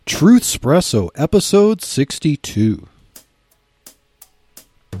Truthspresso, episode 62.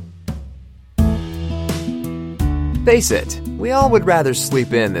 Face it, we all would rather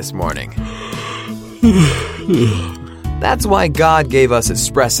sleep in this morning. That's why God gave us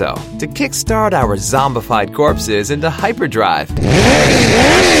espresso, to kickstart our zombified corpses into hyperdrive.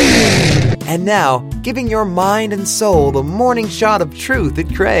 And now, giving your mind and soul the morning shot of truth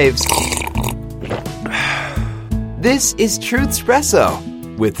it craves. This is Truthspresso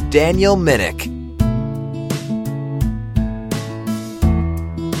with Daniel Minnick.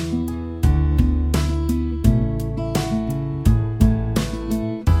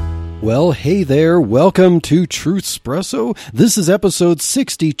 Well, hey there, welcome to Truthspresso. This is episode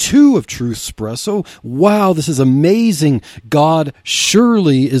 62 of Truthspresso. Wow, this is amazing. God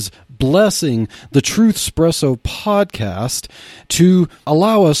surely is blessing the Truthspresso podcast to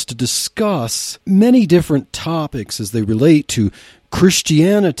allow us to discuss many different topics as they relate to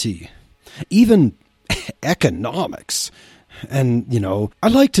Christianity, even economics. And, I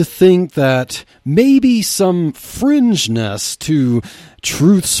like to think that maybe some fringeness to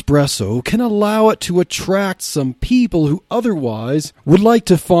Truthspresso can allow it to attract some people who otherwise would like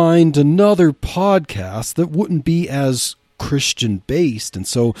to find another podcast that wouldn't be as Christian-based. And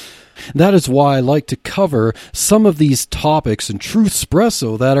so that is why I like to cover some of these topics in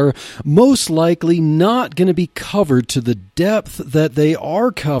Truthspresso that are most likely not going to be covered to the depth that they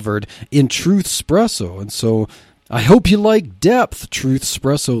are covered in Truthspresso. And so I hope you like depth,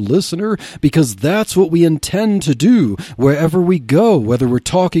 Truthspresso listener, because that's what we intend to do wherever we go, whether we're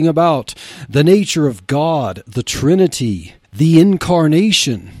talking about the nature of God, the Trinity, the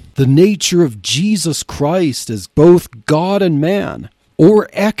Incarnation, the nature of Jesus Christ as both God and man, or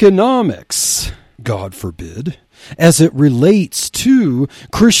economics, God forbid, as it relates to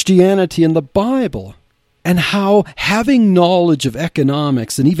Christianity and the Bible. And how having knowledge of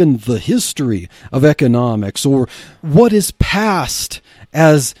economics and even the history of economics, or what is passed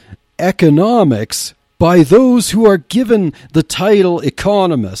as economics by those who are given the title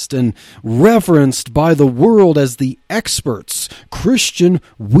economist and reverenced by the world as the experts, Christian,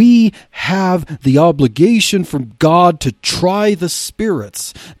 we have the obligation from God to try the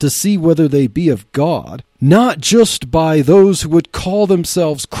spirits to see whether they be of God. Not just by those who would call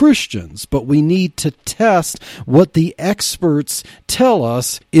themselves Christians, but we need to test what the experts tell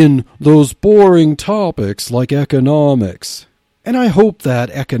us in those boring topics like economics. And I hope that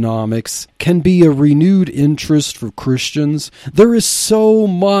economics can be a renewed interest for Christians. There is so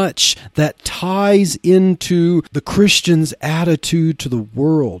much that ties into the Christian's attitude to the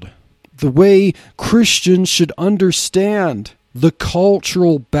world, the way Christians should understand the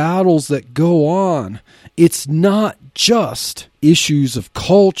cultural battles that go on. It's not just issues of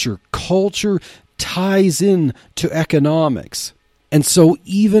culture. Culture ties in to economics. And so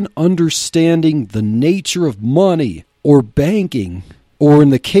even understanding the nature of money or banking, or in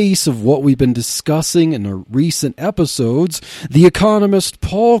the case of what we've been discussing in our recent episodes, the economist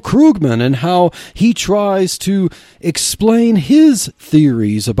Paul Krugman and how he tries to explain his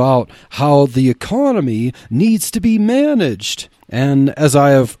theories about how the economy needs to be managed. And as I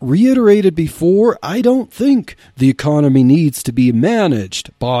have reiterated before, I don't think the economy needs to be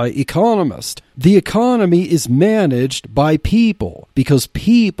managed by economists. The economy is managed by people because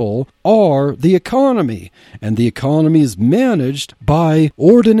people are the economy. And the economy is managed by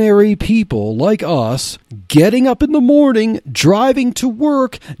ordinary people like us getting up in the morning, driving to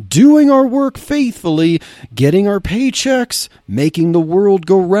work, doing our work faithfully, getting our paychecks, making the world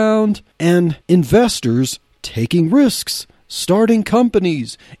go round, and investors taking risks, starting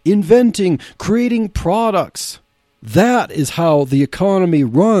companies, inventing, creating products. That is how the economy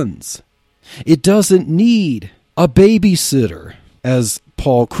runs. It doesn't need a babysitter, as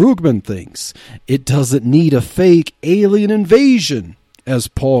Paul Krugman thinks. It doesn't need a fake alien invasion, as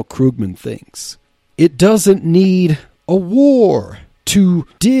Paul Krugman thinks. It doesn't need a war to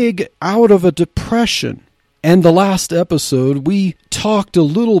dig out of a depression. And the last episode, we talked a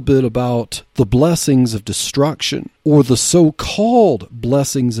little bit about the blessings of destruction, or the so-called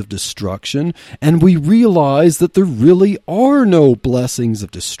blessings of destruction, and we realized that there really are no blessings of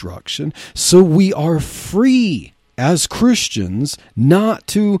destruction, so we are free as Christians not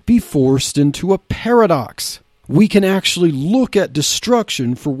to be forced into a paradox. We can actually look at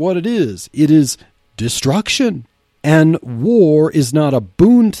destruction for what it is. It is destruction. And war is not a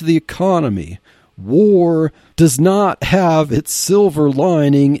boon to the economy. War does not have its silver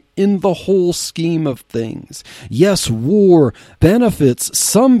lining in the whole scheme of things. Yes, war benefits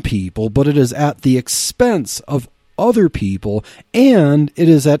some people, but it is at the expense of other people, and it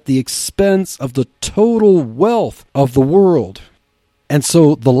is at the expense of the total wealth of the world. And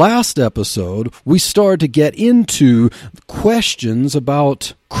so the last episode, we started to get into questions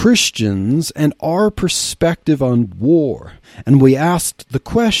about Christians and our perspective on war. And we asked the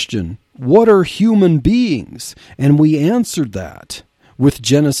question, what are human beings? And we answered that with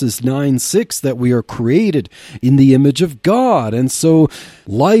Genesis 9:6, that we are created in the image of God. And so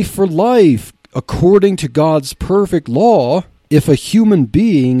life for life, according to God's perfect law, if a human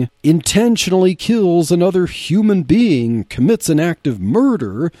being intentionally kills another human being, commits an act of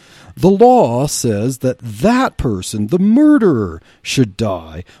murder, the law says that that person, the murderer, should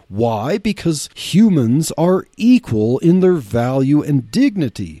die. Why? Because humans are equal in their value and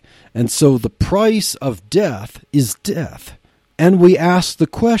dignity. And so the price of death is death. And we ask the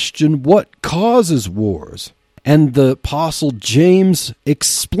question, what causes wars? And the Apostle James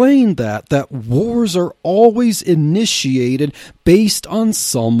explained that wars are always initiated based on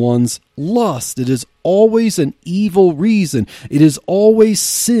someone's lust. It is always an evil reason. It is always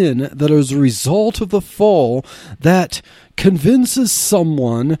sin that is a result of the fall that convinces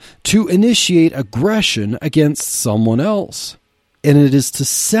someone to initiate aggression against someone else. And it is to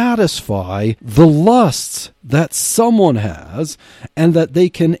satisfy the lusts that someone has, and that they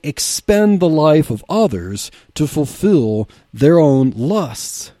can expend the life of others to fulfill their own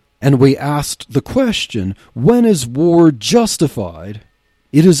lusts. And we asked the question, when is war justified?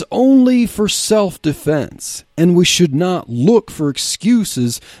 It is only for self-defense, and we should not look for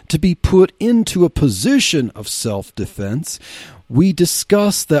excuses to be put into a position of self-defense. We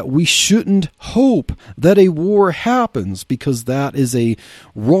discussed that we shouldn't hope that a war happens, because that is a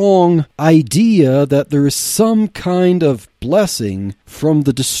wrong idea, that there is some kind of blessing from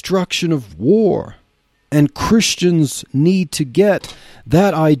the destruction of war. And Christians need to get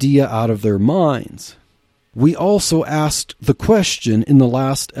that idea out of their minds. We also asked the question in the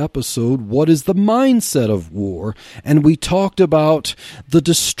last episode, what is the mindset of war? And we talked about the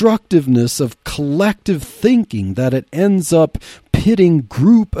destructiveness of collective thinking, that it ends up pitting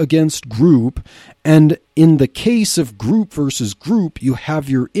group against group. And in the case of group versus group, you have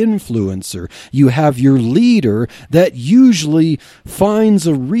your influencer, you have your leader that usually finds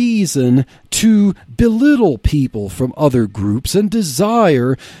a reason to belittle people from other groups and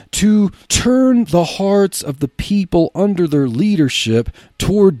desire to turn the hearts of the people under their leadership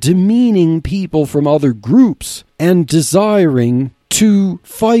toward demeaning people from other groups and desiring to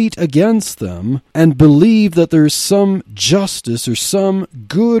fight against them and believe that there's some justice or some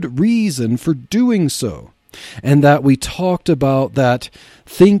good reason for doing so. And that we talked about that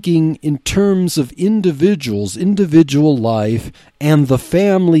thinking in terms of individuals, individual life, and the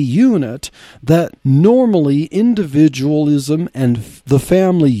family unit, that normally individualism and the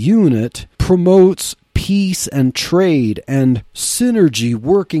family unit promotes peace and trade and synergy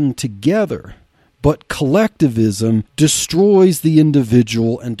working together. But collectivism destroys the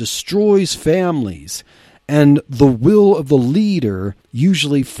individual and destroys families, and the will of the leader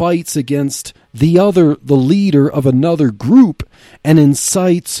usually fights against the leader of another group, and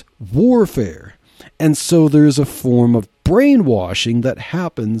incites warfare. And so there's a form of brainwashing that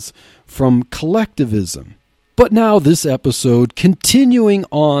happens from collectivism. But now this episode, continuing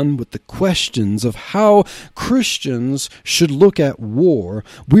on with the questions of how Christians should look at war,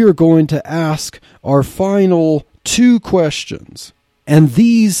 we are going to ask our final two questions. And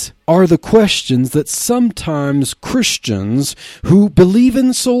these are the questions that sometimes Christians who believe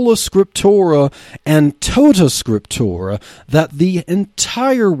in sola scriptura and tota scriptura, that the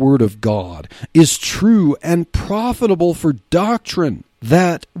entire Word of God is true and profitable for doctrine,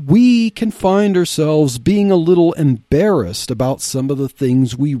 that we can find ourselves being a little embarrassed about some of the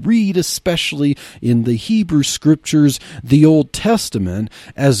things we read, especially in the Hebrew Scriptures, the Old Testament,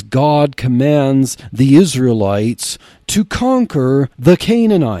 as God commands the Israelites to conquer the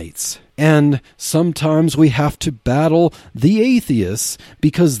Canaanites. And sometimes we have to battle the atheists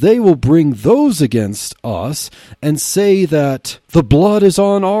because they will bring those against us and say that the blood is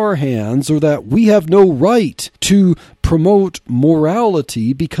on our hands, or that we have no right to promote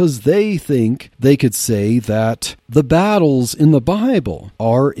morality because they think they could say that the battles in the Bible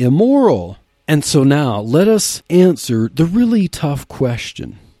are immoral. And so now let us answer the really tough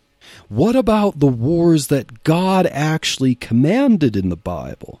question. What about the wars that God actually commanded in the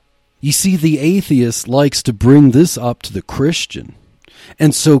Bible? You see, the atheist likes to bring this up to the Christian.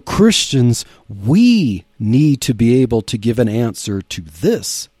 And so Christians, we need to be able to give an answer to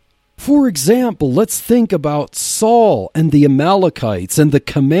this. For example, let's think about Saul and the Amalekites, and the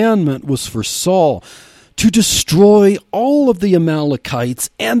commandment was for Saul to destroy all of the Amalekites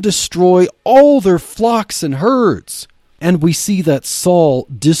and destroy all their flocks and herds. And we see that Saul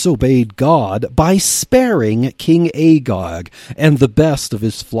disobeyed God by sparing King Agag and the best of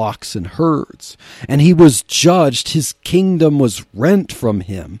his flocks and herds. And he was judged, his kingdom was rent from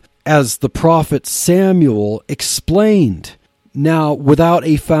him, as the prophet Samuel explained. Now, without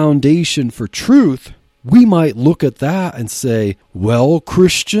a foundation for truth, we might look at that and say, well,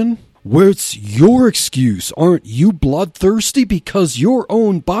 Christian, where's your excuse? Aren't you bloodthirsty because your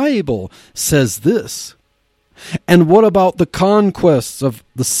own Bible says this? And what about the conquests of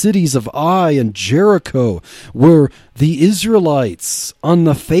the cities of Ai and Jericho, where the Israelites, on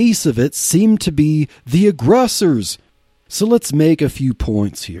the face of it, seem to be the aggressors? So let's make a few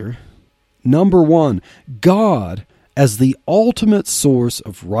points here. Number one, God, as the ultimate source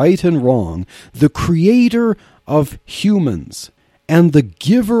of right and wrong, the creator of humans, and the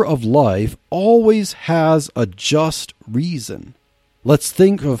giver of life, always has a just reason. Let's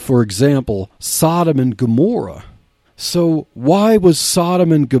think of, for example, Sodom and Gomorrah. So why was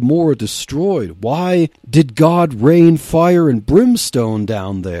Sodom and Gomorrah destroyed? Why did God rain fire and brimstone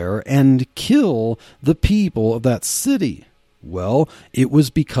down there and kill the people of that city? Well, it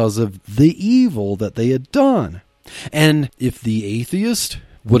was because of the evil that they had done. And if the atheist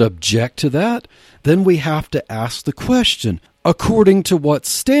would object to that, then we have to ask the question, according to what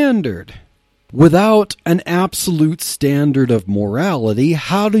standard? Without an absolute standard of morality,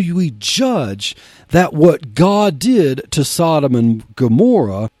 how do we judge that what God did to Sodom and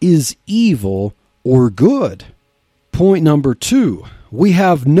Gomorrah is evil or good? Point number two, we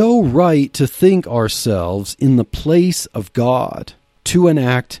have no right to think ourselves in the place of God to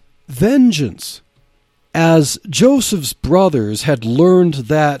enact vengeance. As Joseph's brothers had learned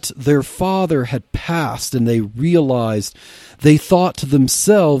that their father had passed and they thought to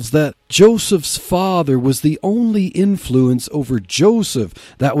themselves that Joseph's father was the only influence over Joseph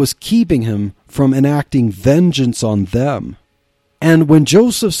that was keeping him from enacting vengeance on them. And when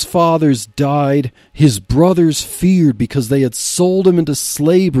Joseph's fathers died, his brothers feared because they had sold him into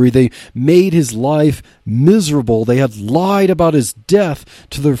slavery. They made his life miserable. They had lied about his death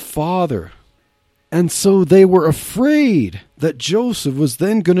to their father. And so they were afraid that Joseph was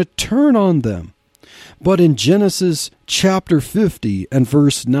then going to turn on them. But in Genesis chapter 50 and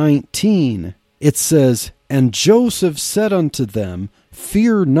verse 19, it says, "And Joseph said unto them,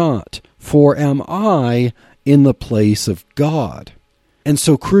 Fear not, for am I in the place of God?" And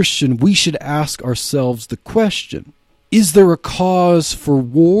so, Christian, we should ask ourselves the question, is there a cause for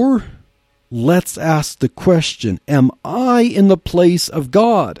war? Let's ask the question, am I in the place of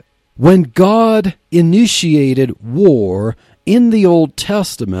God? When God initiated war in the Old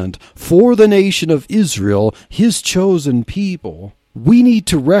Testament for the nation of Israel, his chosen people, we need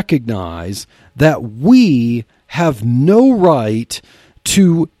to recognize that we have no right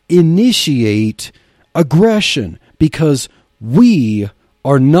to initiate aggression because we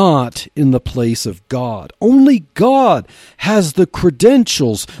are not in the place of God. Only God has the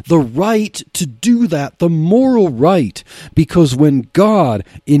credentials, the right to do that, the moral right, because when God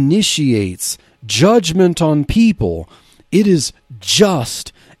initiates judgment on people, it is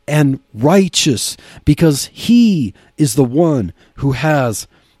just and righteous because he is the one who has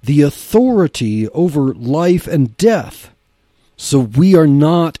the authority over life and death. So we are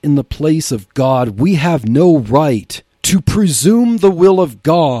not in the place of God. We have no right to presume the will of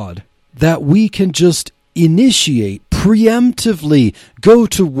God that we can just initiate, preemptively go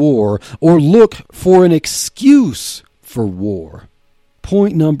to war or look for an excuse for war.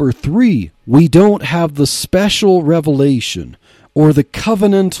 Point number 3, we don't have the special revelation or the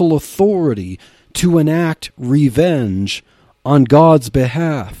covenantal authority to enact revenge on God's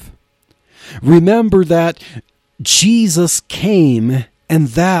behalf. Remember that Jesus came, and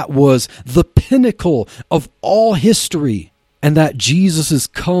that was the pinnacle of all history, and that Jesus is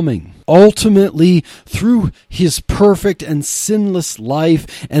coming ultimately through his perfect and sinless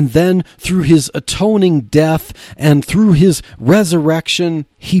life, and then through his atoning death, and through his resurrection,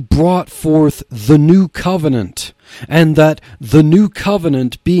 he brought forth the new covenant. And that the new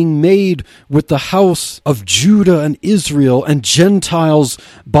covenant being made with the house of Judah and Israel and Gentiles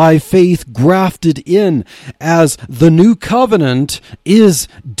by faith grafted in, as the new covenant is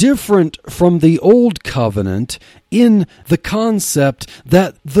different from the old covenant in the concept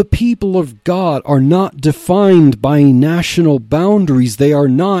that the people of God are not defined by national boundaries. They are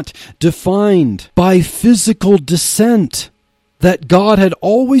not defined by physical descent. That God had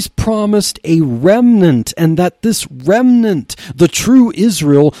always promised a remnant, and that this remnant, the true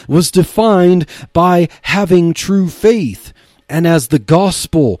Israel, was defined by having true faith. And as the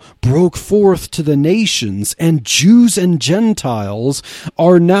gospel broke forth to the nations, and Jews and Gentiles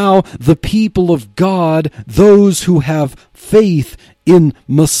are now the people of God, those who have faith in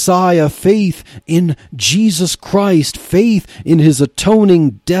Messiah, faith in Jesus Christ, faith in his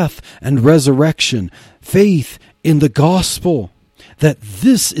atoning death and resurrection, faith in the gospel, that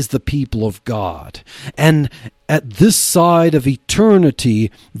this is the people of God. And at this side of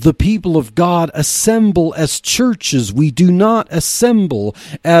eternity, the people of God assemble as churches. We do not assemble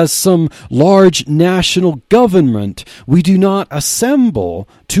as some large national government. We do not assemble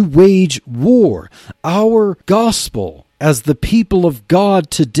to wage war. Our gospel, as the people of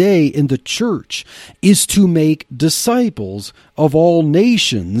God today in the church, is to make disciples of all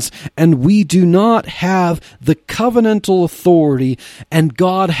nations, and we do not have the covenantal authority, and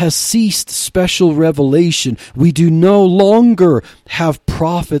God has ceased special revelation. We do no longer have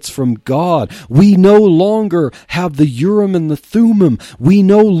prophets from God. We no longer have the Urim and the Thummim. We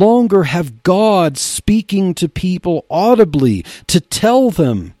no longer have God speaking to people audibly to tell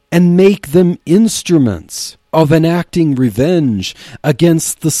them and make them instruments of enacting revenge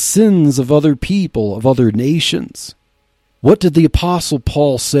against the sins of other people, of other nations. What did the Apostle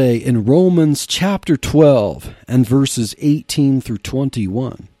Paul say in Romans chapter 12 and verses 18 through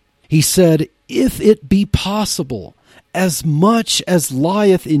 21? He said, "If it be possible, as much as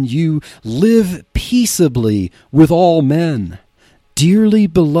lieth in you, live peaceably with all men. Dearly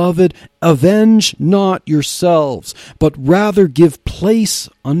beloved, avenge not yourselves, but rather give place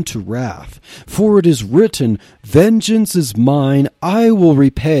unto wrath. For it is written, Vengeance is mine, I will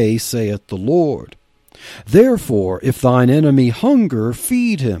repay, saith the Lord. Therefore, if thine enemy hunger,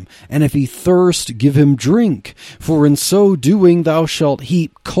 feed him, and if he thirst, give him drink. For in so doing thou shalt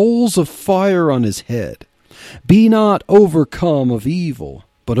heap coals of fire on his head. Be not overcome of evil,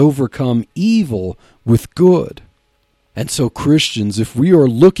 but overcome evil with good." And so, Christians, if we are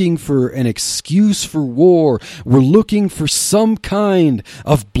looking for an excuse for war, we're looking for some kind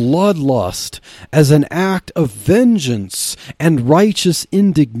of bloodlust as an act of vengeance and righteous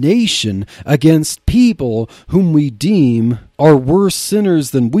indignation against people whom we deem are worse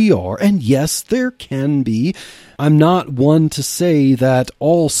sinners than we are. And yes, there can be. I'm not one to say that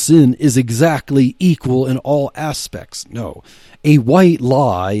all sin is exactly equal in all aspects. No. A white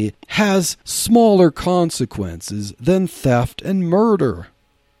lie has smaller consequences than theft and murder.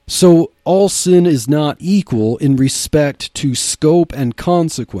 So all sin is not equal in respect to scope and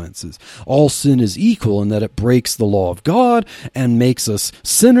consequences. All sin is equal in that it breaks the law of God and makes us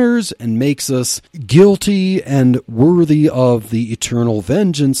sinners and makes us guilty and worthy of the eternal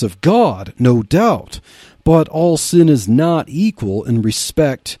vengeance of God, no doubt. But all sin is not equal in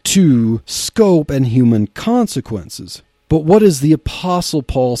respect to scope and human consequences. But what is the Apostle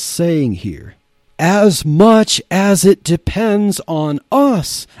Paul saying here? As much as it depends on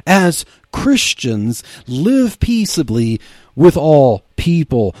us as Christians, live peaceably with all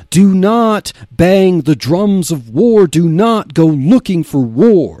people. Do not bang the drums of war. Do not go looking for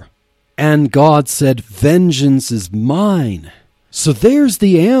war. And God said, "Vengeance is mine." So there's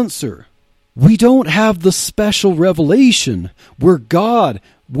the answer. We don't have the special revelation where God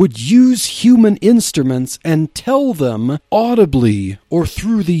would use human instruments and tell them audibly or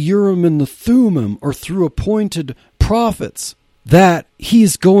through the Urim and the Thummim or through appointed prophets that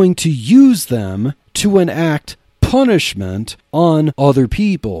he's going to use them to enact punishment on other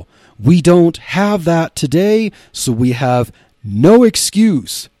people. We don't have that today, so we have no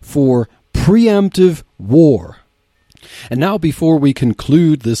excuse for preemptive war. And now, before we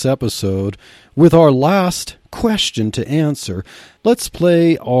conclude this episode with our last question to answer, let's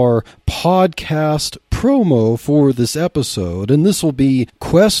play our podcast promo for this episode, and this will be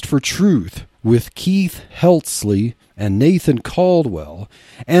Quest for Truth with Keith Heltsley and Nathan Caldwell.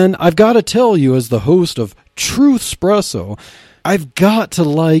 And I've got to tell you, as the host of Truthspresso, I've got to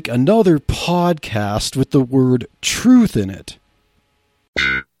like another podcast with the word truth in it.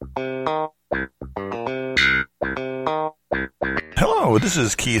 Hello, this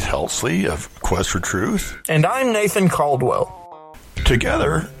is Keith Heltsley of Quest for Truth. And I'm Nathan Caldwell.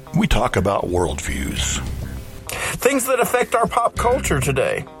 Together, we talk about worldviews. Things that affect our pop culture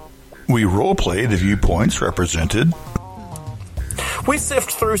today. We role-play the viewpoints represented. We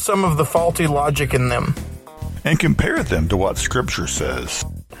sift through some of the faulty logic in them. And compare them to what Scripture says.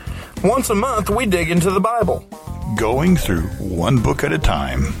 Once a month, we dig into the Bible. Going through one book at a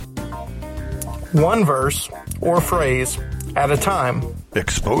time. One verse or phrase at a time.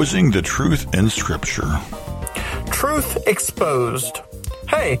 Exposing the truth in Scripture. Truth Exposed.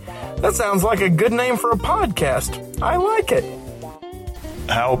 Hey, that sounds like a good name for a podcast. I like it.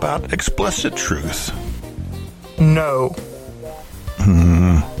 How about Explicit Truth? No.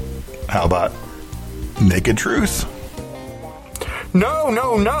 How about Naked Truth?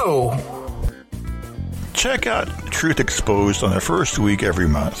 No. Check out Truth Exposed on the first week every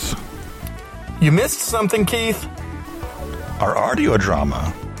month. You missed something, Keith. Our audio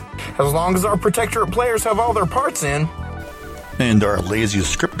drama. As long as our Protectorate players have all their parts in. And our lazy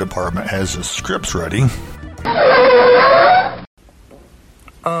script department has the scripts ready.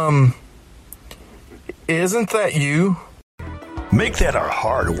 Isn't that you? Make that our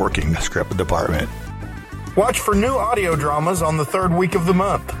hard-working script department. Watch for new audio dramas on the third week of the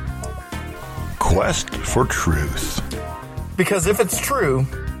month. Quest for Truth. Because if it's true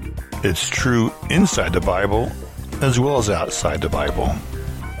inside the Bible as well as outside the Bible.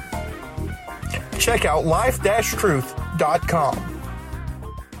 Check out life-truth.com.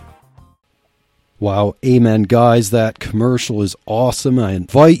 Wow, amen, guys. That commercial is awesome. I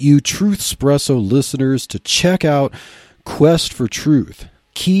invite you, Truthspresso listeners, to check out Quest for Truth.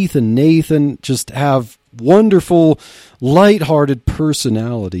 Keith and Nathan just have wonderful, lighthearted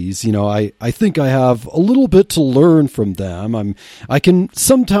personalities. You know, I think I have a little bit to learn from them. I can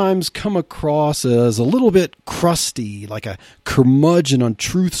sometimes come across as a little bit crusty, like a curmudgeon on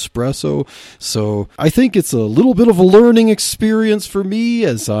Truthspresso. So I think it's a little bit of a learning experience for me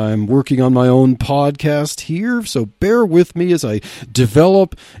as I'm working on my own podcast here. So bear with me as I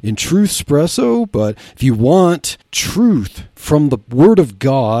develop in Truthspresso. But if you want truth from the Word of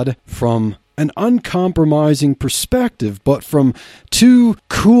God, from an uncompromising perspective, but from two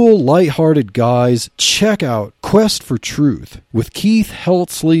cool, lighthearted guys, check out Quest for Truth with Keith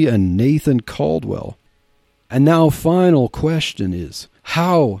Heltsley and Nathan Caldwell. And now, final question is,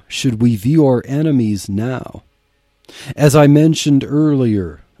 how should we view our enemies now? As I mentioned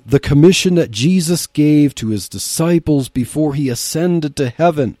earlier, the commission that Jesus gave to his disciples before he ascended to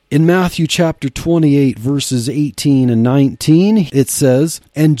heaven. In Matthew chapter 28, verses 18 and 19, it says,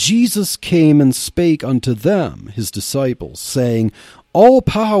 "And Jesus came and spake unto them, his disciples, saying, All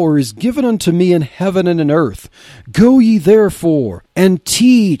power is given unto me in heaven and in earth. Go ye therefore, and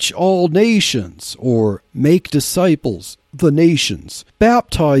teach all nations," or make disciples, the nations,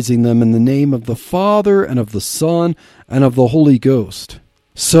 baptizing them in the name of the Father and of the Son and of the Holy Ghost.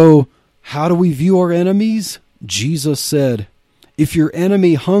 So, how do we view our enemies? Jesus said, "If your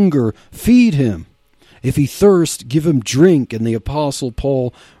enemy hunger, feed him. If he thirst, give him drink." And the Apostle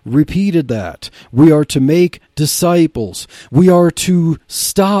Paul repeated that. We are to make disciples. We are to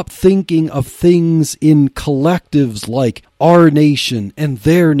stop thinking of things in collectives like our nation and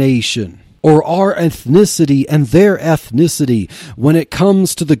their nation, or our ethnicity and their ethnicity. When it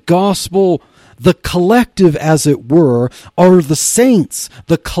comes to the gospel, the collective, as it were, are the saints.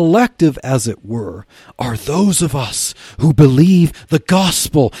 The collective, as it were, are those of us who believe the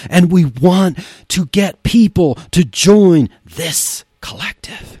gospel, and we want to get people to join this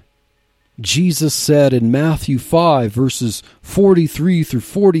collective. Jesus said in Matthew 5, verses 43 through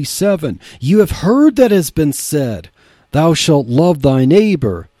 47, "You have heard that it has been said, Thou shalt love thy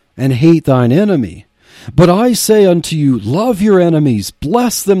neighbor and hate thine enemy. But I say unto you, love your enemies,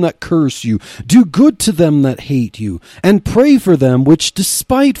 bless them that curse you, do good to them that hate you, and pray for them which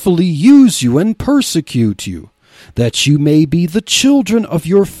despitefully use you and persecute you, that you may be the children of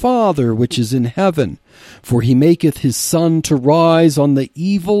your Father which is in heaven. For he maketh his sun to rise on the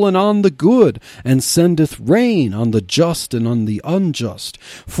evil and on the good, and sendeth rain on the just and on the unjust.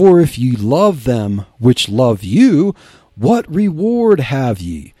 For if ye love them which love you, what reward have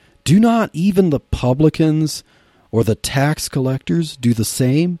ye? Do not even the publicans or the tax collectors do the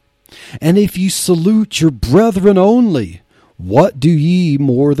same? And if ye salute your brethren only, what do ye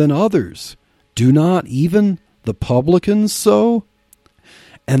more than others? Do not even the publicans so?"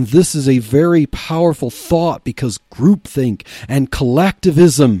 And this is a very powerful thought, because groupthink and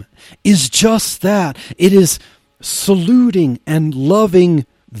collectivism is just that. It is saluting and loving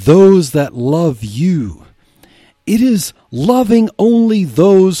those that love you. It is loving only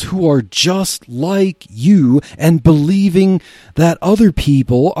those who are just like you and believing that other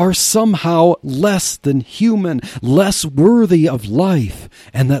people are somehow less than human, less worthy of life,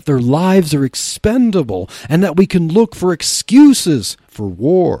 and that their lives are expendable, and that we can look for excuses for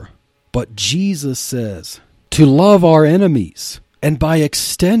war. But Jesus says to love our enemies, and by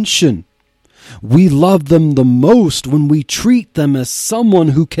extension, we love them the most when we treat them as someone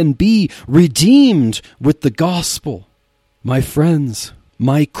who can be redeemed with the gospel. My friends,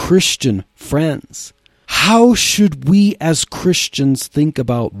 my Christian friends, how should we as Christians think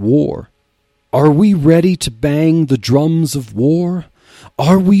about war? Are we ready to bang the drums of war?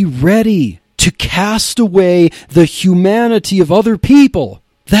 Are we ready to cast away the humanity of other people?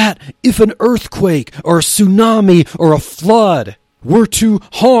 That if an earthquake or a tsunami or a flood were to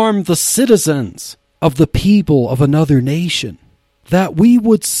harm the citizens of the people of another nation, that we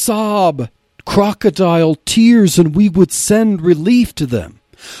would sob crocodile tears and we would send relief to them.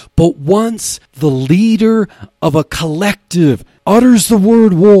 But once the leader of a collective utters the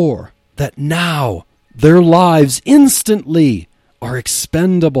word war, that now their lives instantly are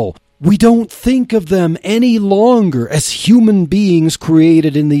expendable. We don't think of them any longer as human beings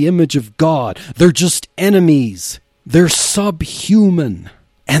created in the image of God. They're just enemies. They're subhuman,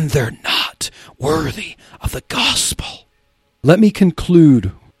 and they're not worthy of the gospel. Let me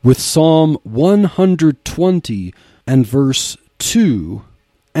conclude with Psalm 120 and verse 2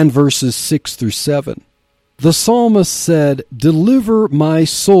 and verses 6 through 7. The psalmist said, "Deliver my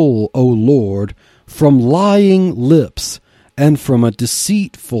soul, O Lord, from lying lips and from a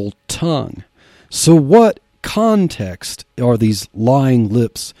deceitful tongue." So what context are these lying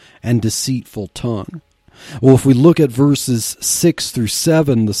lips and deceitful tongue? Well, if we look at verses 6 through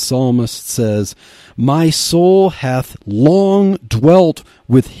 7, the psalmist says, "My soul hath long dwelt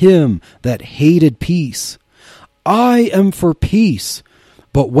with him that hated peace. I am for peace,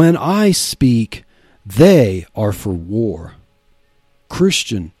 but when I speak, they are for war."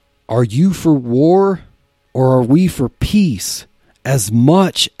 Christian, are you for war, or are we for peace as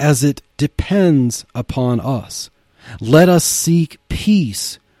much as it depends upon us? Let us seek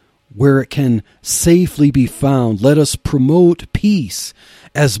peace where it can safely be found. Let us promote peace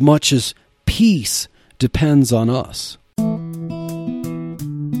as much as peace depends on us.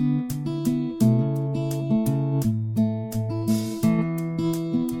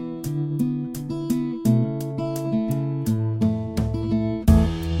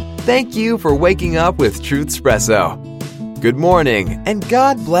 Thank you for waking up with Truthspresso. Good morning, and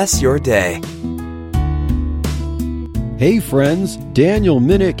God bless your day. Hey friends, Daniel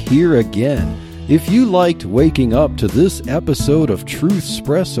Minnick here again. If you liked waking up to this episode of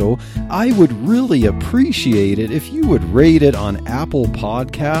Truthspresso, I would really appreciate it if you would rate it on Apple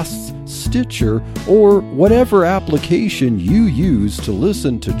Podcasts, Stitcher, or whatever application you use to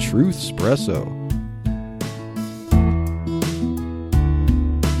listen to Truthspresso.